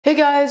Hey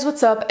guys,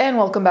 what's up and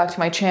welcome back to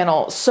my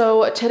channel.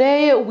 So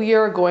today we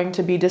are going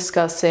to be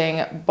discussing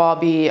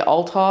Bobbi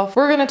Althoff.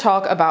 We're going to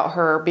talk about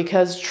her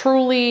because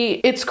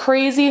truly it's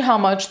crazy how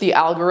much the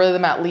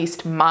algorithm, at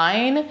least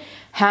mine,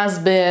 has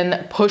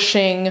been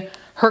pushing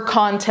her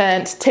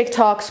content.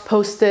 TikToks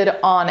posted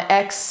on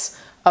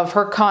X of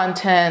her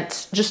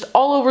content just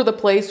all over the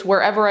place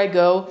wherever I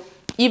go.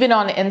 Even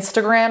on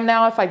Instagram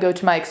now, if I go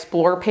to my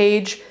explore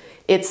page,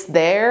 it's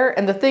there.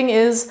 And the thing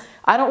is,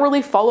 I don't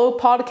really follow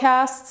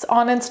podcasts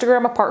on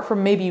Instagram apart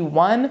from maybe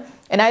one,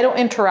 and I don't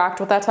interact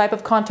with that type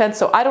of content,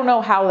 so I don't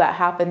know how that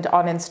happened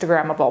on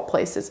Instagram of all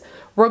places.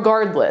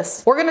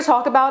 Regardless, we're gonna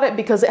talk about it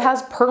because it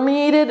has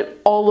permeated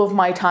all of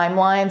my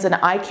timelines and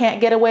I can't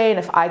get away, and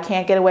if I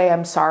can't get away,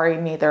 I'm sorry,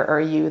 neither are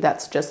you.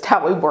 That's just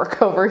how we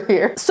work over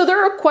here. So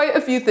there are quite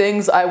a few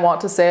things I want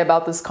to say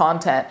about this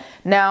content.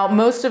 Now,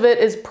 most of it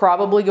is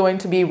probably going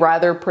to be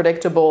rather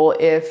predictable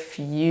if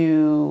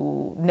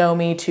you know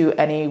me to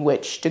any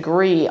which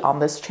degree on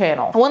this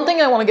channel. One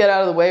thing I want to get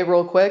out of the way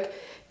real quick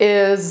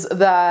is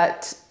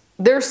that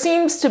there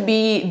seems to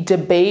be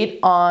debate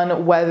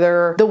on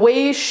whether the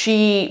way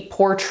she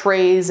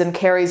portrays and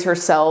carries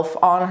herself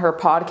on her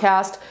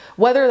podcast,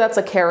 whether that's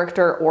a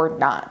character or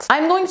not.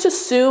 I'm going to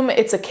assume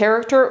it's a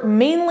character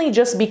mainly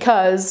just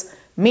because,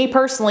 me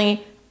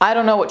personally, I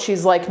don't know what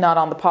she's like not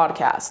on the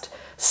podcast.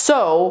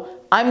 So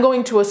I'm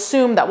going to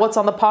assume that what's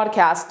on the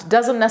podcast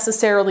doesn't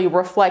necessarily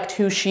reflect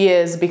who she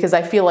is, because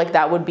I feel like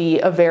that would be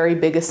a very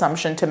big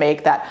assumption to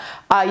make, that,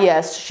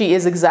 yes, she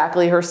is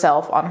exactly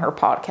herself on her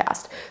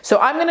podcast. So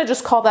I'm gonna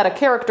just call that a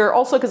character,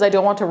 also because I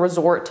don't want to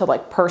resort to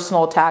like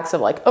personal attacks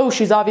of like, oh,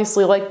 she's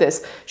obviously like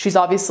this, she's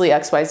obviously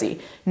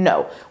XYZ.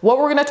 No, what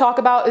we're gonna talk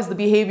about is the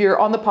behavior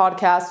on the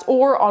podcast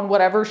or on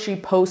whatever she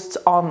posts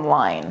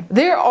online.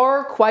 There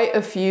are quite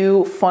a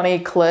few funny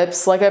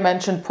clips, like I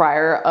mentioned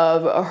prior,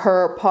 of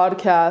her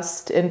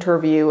podcast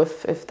interview,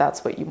 if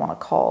that's what you want to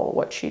call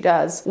what she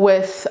does,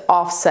 with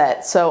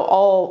Offset. So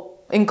I'll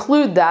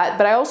include that,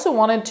 but I also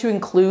wanted to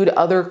include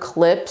other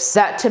clips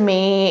that to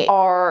me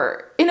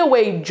are in a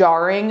way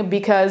jarring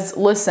because,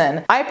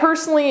 listen, I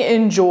personally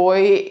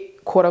enjoy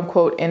quote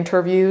unquote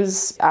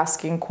interviews.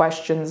 Asking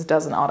questions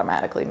doesn't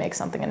automatically make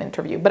something an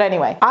interview. But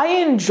anyway, I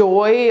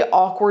enjoy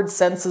awkward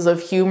senses of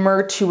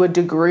humor to a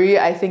degree.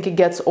 I think it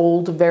gets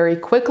old very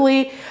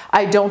quickly.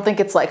 I don't think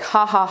it's like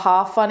ha ha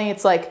ha funny.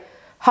 It's like,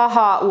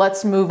 haha,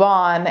 let's move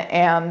on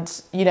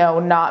and, you know,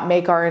 not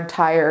make our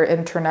entire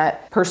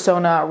internet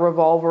persona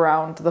revolve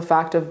around the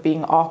fact of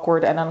being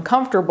awkward and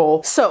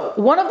uncomfortable. So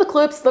one of the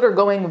clips that are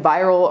going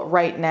viral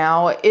right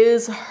now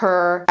is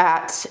her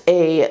at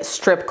a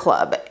strip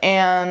club,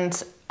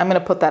 and I'm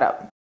gonna put that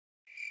up.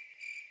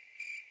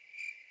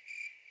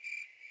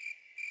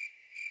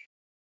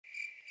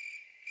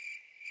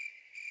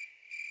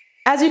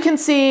 As you can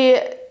see,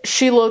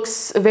 she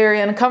looks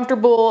very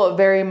uncomfortable,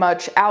 very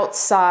much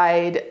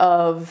outside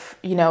of,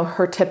 you know,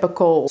 her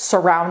typical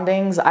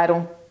surroundings. I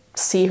don't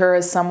see her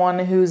as someone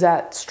who's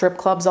at strip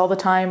clubs all the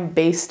time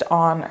based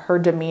on her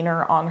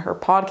demeanor on her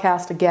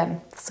podcast. Again,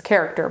 it's a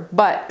character,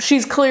 but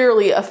she's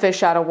clearly a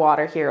fish out of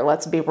water here,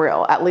 let's be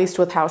real, at least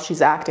with how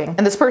she's acting.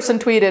 And this person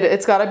tweeted,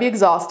 "It's gotta be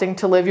exhausting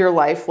to live your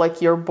life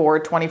like you're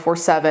bored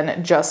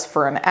 24/7 just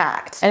for an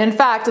act." And in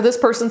fact, this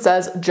person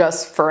says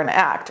just for an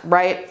act,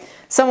 right?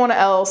 Someone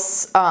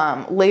else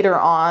later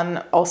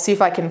on, I'll see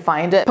if I can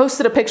find it,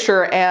 posted a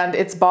picture and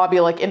it's Bobbi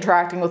like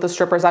interacting with the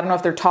strippers. I don't know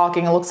if they're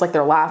talking, it looks like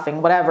they're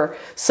laughing, whatever.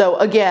 So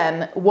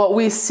again, what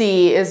we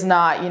see is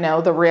not, you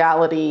know, the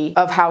reality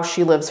of how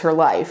she lives her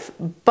life,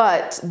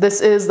 but this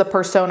is the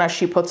persona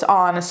she puts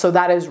on, so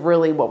that is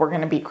really what we're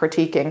gonna be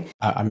critiquing.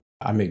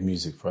 I make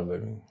music for a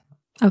living.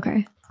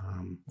 Okay,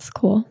 that's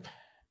cool.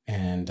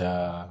 And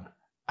I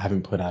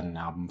haven't put out an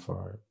album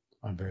for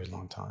a very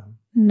long time.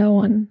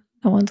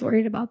 No one's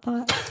worried about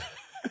that.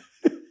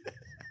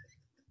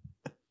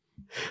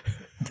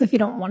 So if you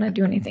don't want to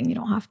do anything, you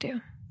don't have to.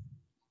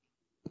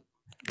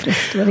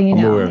 Just letting you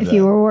know, if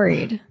you were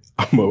worried,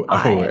 I'm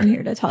aware.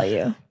 Here to tell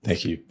you.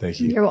 Thank you. Thank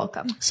you. You're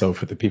welcome. So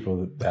for the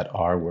people that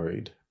are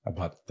worried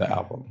about the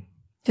album.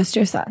 Just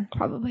your son,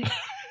 probably.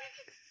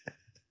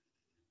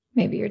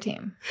 Maybe your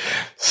team.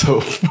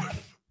 So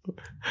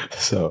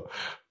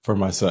for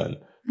my son,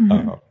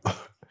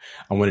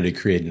 I wanted to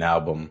create an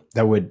album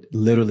that would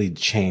literally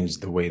change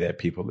the way that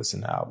people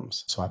listen to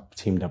albums. So I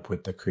teamed up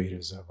with the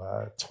creators of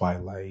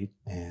Twilight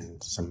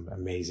and some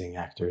amazing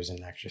actors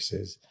and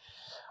actresses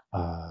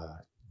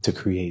to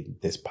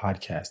create this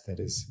podcast that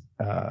is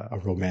a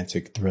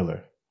romantic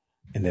thriller.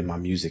 And then my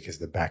music is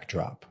the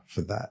backdrop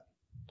for that.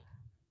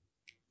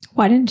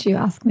 Why didn't you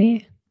ask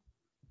me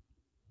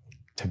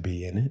to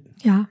be in it?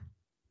 Yeah.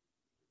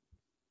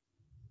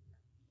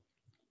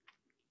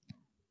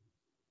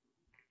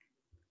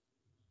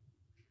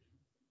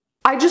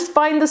 I just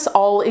find this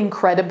all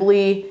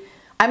incredibly,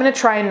 I'm gonna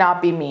try and not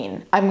be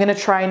mean. I'm gonna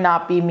try and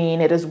not be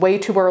mean. It is way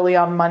too early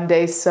on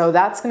Monday, so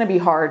that's gonna be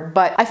hard.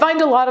 But I find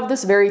a lot of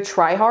this very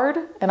try hard,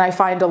 and I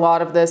find a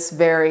lot of this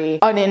very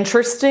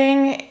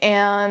uninteresting,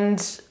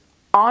 and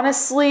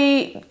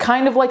honestly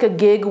kind of like a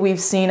gig we've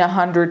seen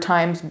 100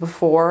 times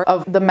before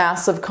of the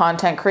massive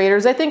content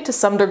creators. I think to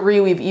some degree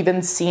we've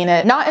even seen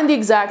it, not in the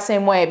exact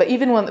same way, but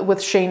even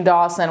with Shane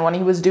Dawson, when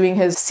he was doing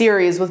his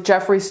series with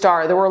Jeffree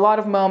Star, there were a lot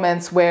of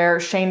moments where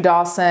Shane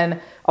Dawson,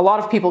 a lot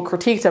of people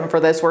critiqued him for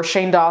this, where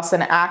Shane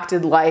Dawson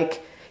acted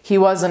like he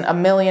wasn't a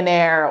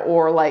millionaire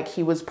or like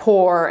he was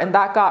poor, and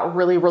that got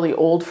really, really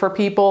old for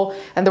people.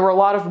 And there were a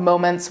lot of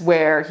moments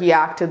where he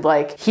acted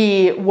like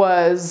he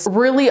was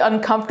really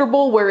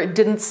uncomfortable where it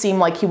didn't seem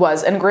like he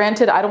was. And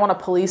granted, I don't want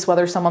to police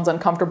whether someone's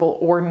uncomfortable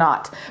or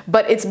not,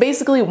 but it's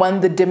basically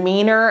when the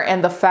demeanor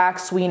and the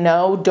facts we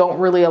know don't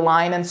really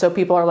align, and so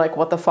people are like,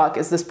 what the fuck?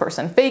 Is this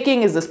person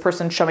faking? Is this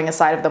person showing a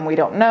side of them we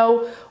don't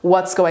know?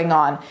 What's going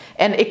on?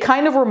 And it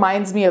kind of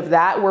reminds me of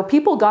that, where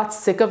people got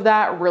sick of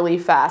that really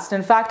fast.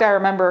 In fact, I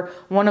remember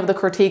one of the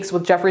critiques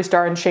with Jeffree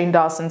Star and Shane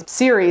Dawson's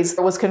series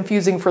was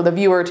confusing for the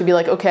viewer to be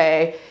like,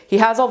 okay, he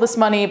has all this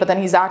money, but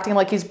then he's acting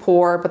like he's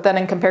poor. But then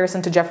in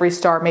comparison to Jeffree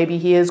Star, maybe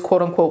he is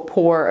quote unquote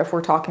poor if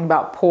we're talking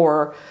about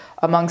poor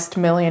amongst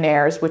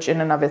millionaires, which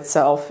in and of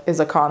itself is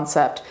a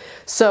concept.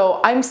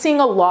 So I'm seeing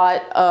a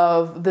lot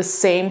of the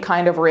same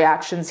kind of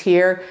reactions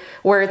here,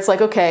 where it's like,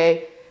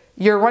 okay,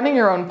 you're running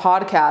your own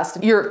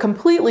podcast. You're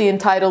completely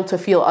entitled to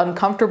feel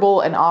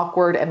uncomfortable and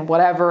awkward and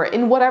whatever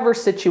in whatever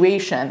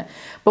situation.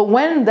 But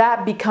when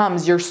that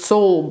becomes your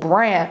sole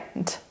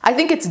brand, I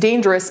think it's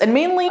dangerous and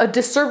mainly a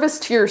disservice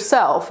to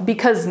yourself,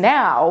 because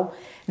now,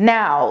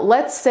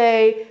 let's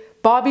say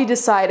Bobbi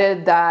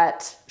decided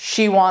that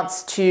she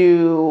wants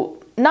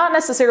to not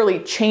necessarily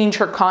change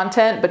her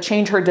content, but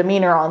change her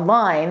demeanor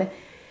online.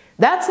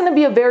 That's going to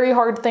be a very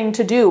hard thing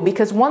to do,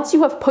 because once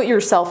you have put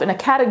yourself in a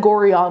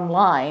category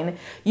online,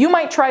 you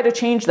might try to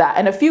change that.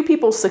 And a few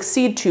people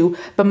succeed to,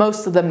 but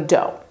most of them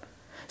don't.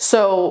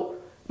 So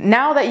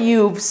now that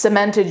you've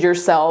cemented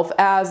yourself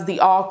as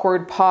the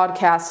awkward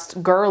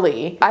podcast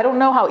girly, I don't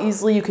know how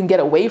easily you can get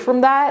away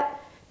from that,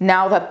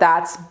 now that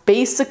that's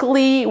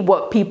basically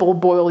what people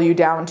boil you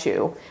down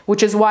to,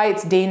 which is why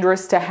it's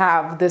dangerous to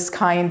have this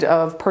kind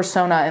of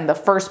persona in the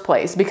first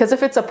place. Because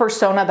if it's a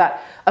persona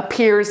that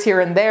appears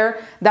here and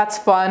there, that's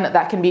fun,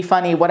 that can be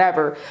funny,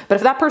 whatever. But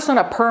if that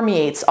persona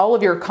permeates all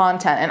of your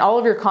content, and all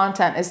of your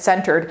content is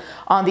centered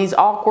on these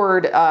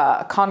awkward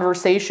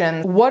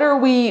conversations, what are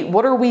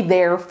we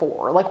there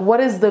for? Like,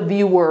 what is the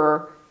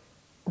viewer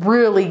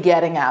really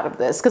getting out of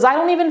this? Because I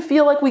don't even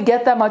feel like we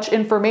get that much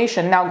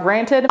information. Now,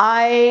 granted,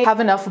 I have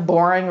enough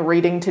boring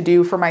reading to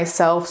do for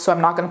myself, so I'm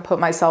not going to put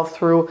myself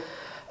through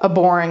a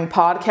boring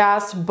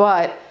podcast,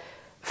 but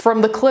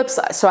from the clips,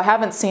 so I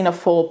haven't seen a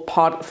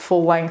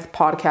full-length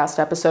podcast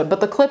episode,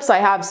 but the clips I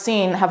have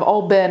seen have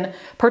all been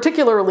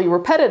particularly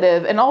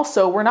repetitive, and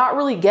also we're not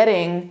really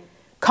getting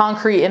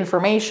concrete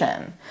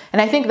information. And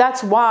I think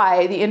that's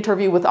why the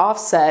interview with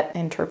Offset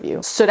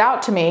stood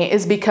out to me,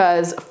 is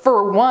because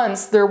for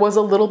once there was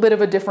a little bit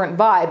of a different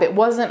vibe. It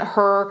wasn't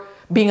her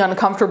being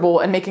uncomfortable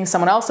and making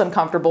someone else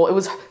uncomfortable. It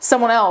was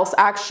someone else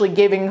actually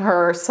giving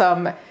her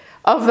some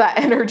of that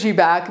energy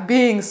back,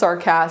 being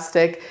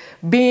sarcastic,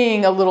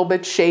 being a little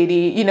bit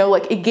shady, you know,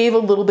 like it gave a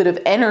little bit of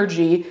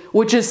energy,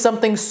 which is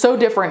something so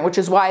different, which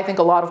is why I think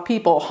a lot of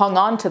people hung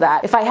on to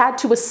that. If I had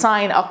to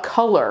assign a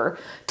color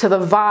to the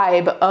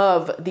vibe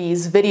of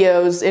these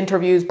videos,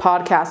 interviews,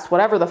 podcasts,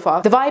 whatever the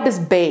fuck, the vibe is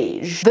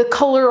beige. The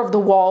color of the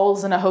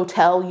walls in a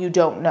hotel you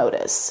don't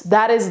notice.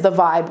 That is the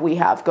vibe we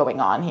have going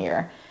on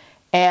here.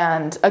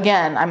 And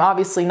again, I'm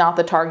obviously not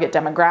the target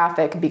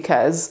demographic,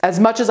 because as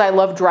much as I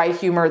love dry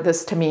humor,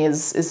 this to me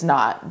is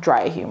not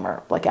dry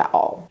humor, like at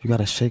all. You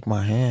gotta shake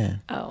my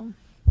hand. Oh.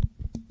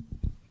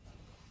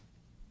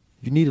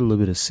 You need a little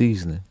bit of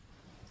seasoning.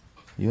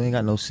 You ain't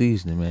got no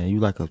seasoning, man.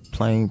 You like a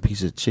plain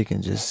piece of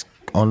chicken just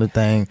on the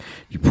thing.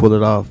 You pull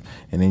it off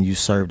and then you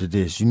serve the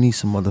dish. You need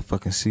some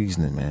motherfucking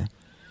seasoning, man.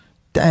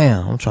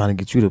 Damn, I'm trying to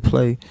get you to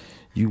play.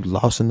 You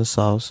lost in the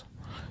sauce.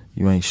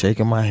 You ain't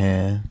shaking my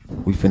hand.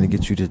 We finna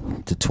get you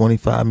to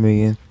 25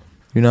 million.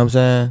 You know what I'm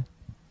saying?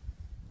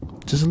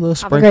 Just a little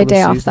sprinkle of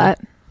seasoning. Have a great day, Offset.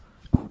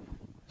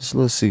 Just a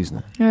little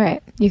seasoning. All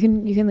right, you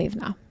can leave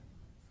now.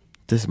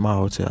 This is my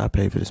hotel. I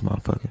paid for this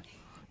motherfucker.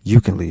 You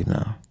can leave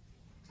now.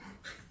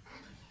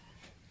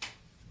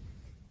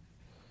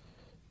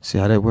 See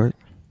how that worked?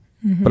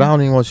 Mm-hmm. But I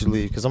don't even want you to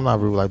leave, because I'm not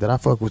rude like that. I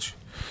fuck with you.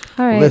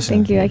 All right,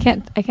 listen, thank you. I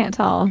can't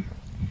tell.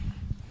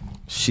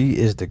 She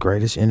is the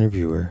greatest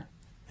interviewer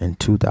in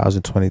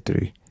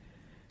 2023.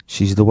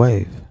 She's the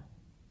wave.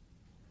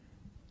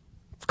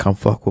 Come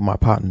fuck with my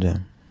partner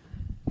them.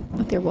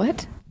 With their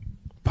what?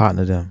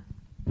 Partner them.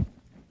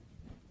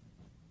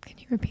 Can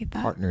you repeat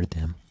that? Partner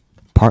them.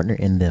 Partner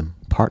in them.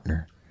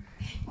 Partner.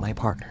 My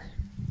partner.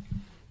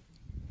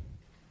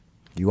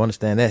 You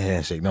understand that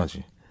handshake, don't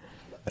you?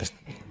 That's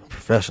a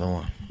professional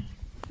one.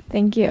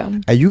 Thank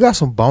you. Hey, you got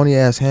some bony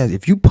ass hands.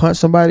 If you punch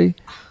somebody,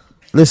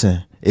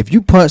 listen, if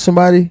you punch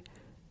somebody,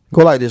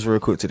 go like this real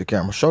quick to the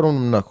camera. Show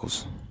them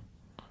knuckles.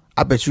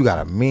 I bet you got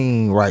a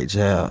mean right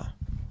jab.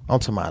 I'm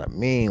talking about a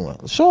mean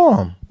one. Show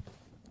them.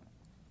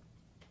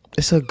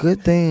 It's a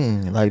good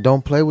thing. Like,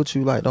 don't play with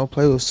you. Like, don't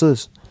play with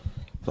sis.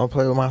 Don't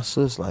play with my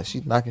sis. Like,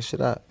 she's knocking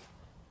shit out.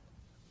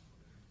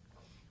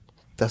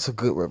 That's a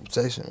good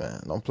reputation,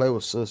 man. Don't play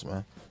with sis,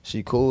 man.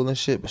 She cool and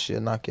shit, but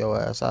she'll knock your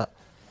ass out.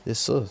 It's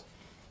sis.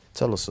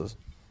 Tell her, sis.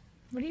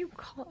 What do you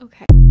call?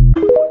 Okay.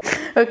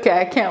 Okay,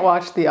 I can't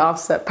watch the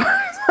Offset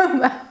part on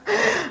that.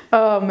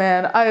 Oh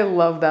man, I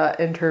love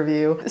that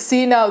interview.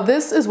 See, now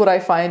this is what I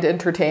find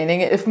entertaining.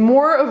 If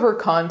more of her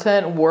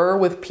content were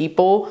with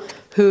people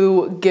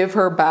who give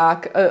her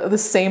back the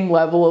same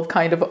level of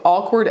kind of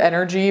awkward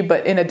energy,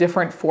 but in a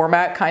different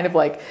format, kind of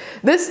like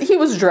this, he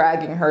was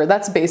dragging her.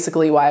 That's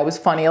basically why it was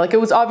funny. Like, it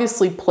was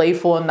obviously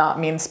playful and not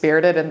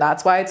mean-spirited, and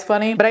that's why it's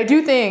funny. But I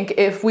do think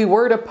if we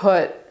were to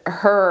put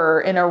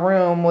her in a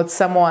room with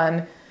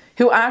someone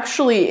who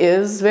actually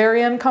is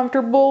very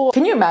uncomfortable,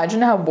 can you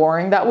imagine how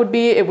boring that would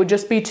be? It would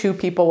just be two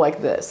people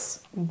like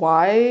this.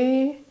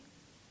 Why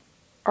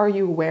are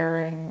you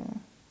wearing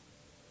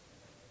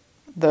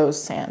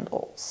those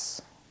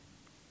sandals?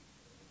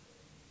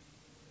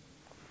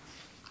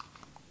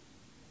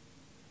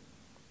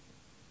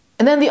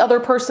 And then the other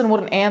person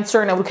wouldn't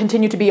answer and it would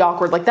continue to be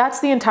awkward. Like,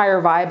 that's the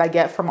entire vibe I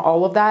get from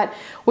all of that,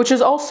 which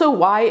is also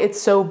why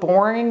it's so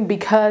boring,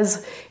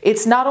 because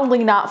it's not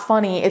only not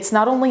funny, it's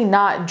not only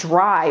not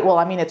dry. Well,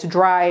 I mean, it's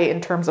dry in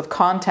terms of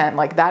content.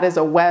 Like, that is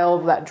a well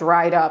that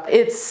dried up.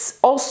 It's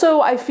also,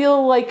 I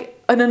feel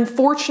like, an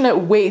unfortunate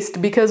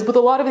waste, because with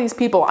a lot of these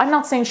people, I'm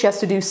not saying she has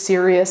to do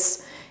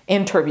serious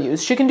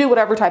interviews. She can do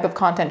whatever type of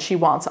content she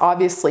wants,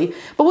 obviously.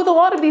 But with a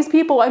lot of these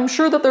people, I'm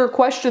sure that there are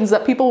questions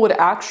that people would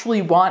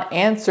actually want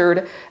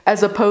answered,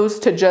 as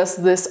opposed to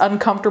just this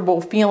uncomfortable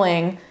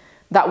feeling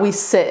that we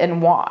sit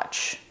and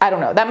watch. I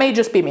don't know. That may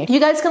just be me. You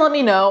guys can let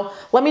me know.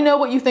 Let me know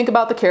what you think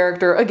about the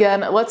character.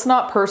 Again, let's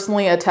not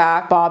personally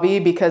attack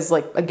Bobbi, because,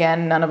 like,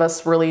 again, none of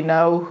us really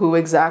know who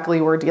exactly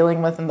we're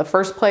dealing with in the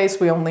first place.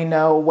 We only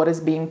know what is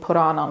being put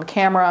on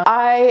camera.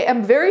 I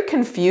am very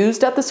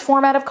confused at this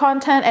format of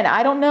content, and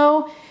I don't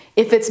know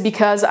if it's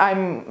because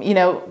I'm, you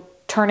know,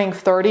 turning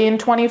 30 in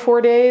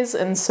 24 days,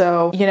 and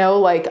so, you know,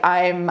 like,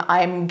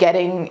 I'm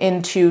getting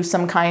into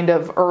some kind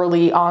of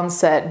early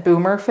onset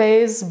boomer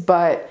phase,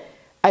 but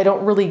I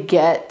don't really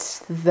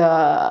get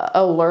the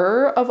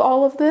allure of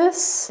all of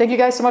this. Thank you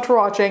guys so much for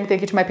watching.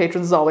 Thank you to my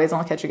patrons as always,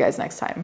 and I'll catch you guys next time.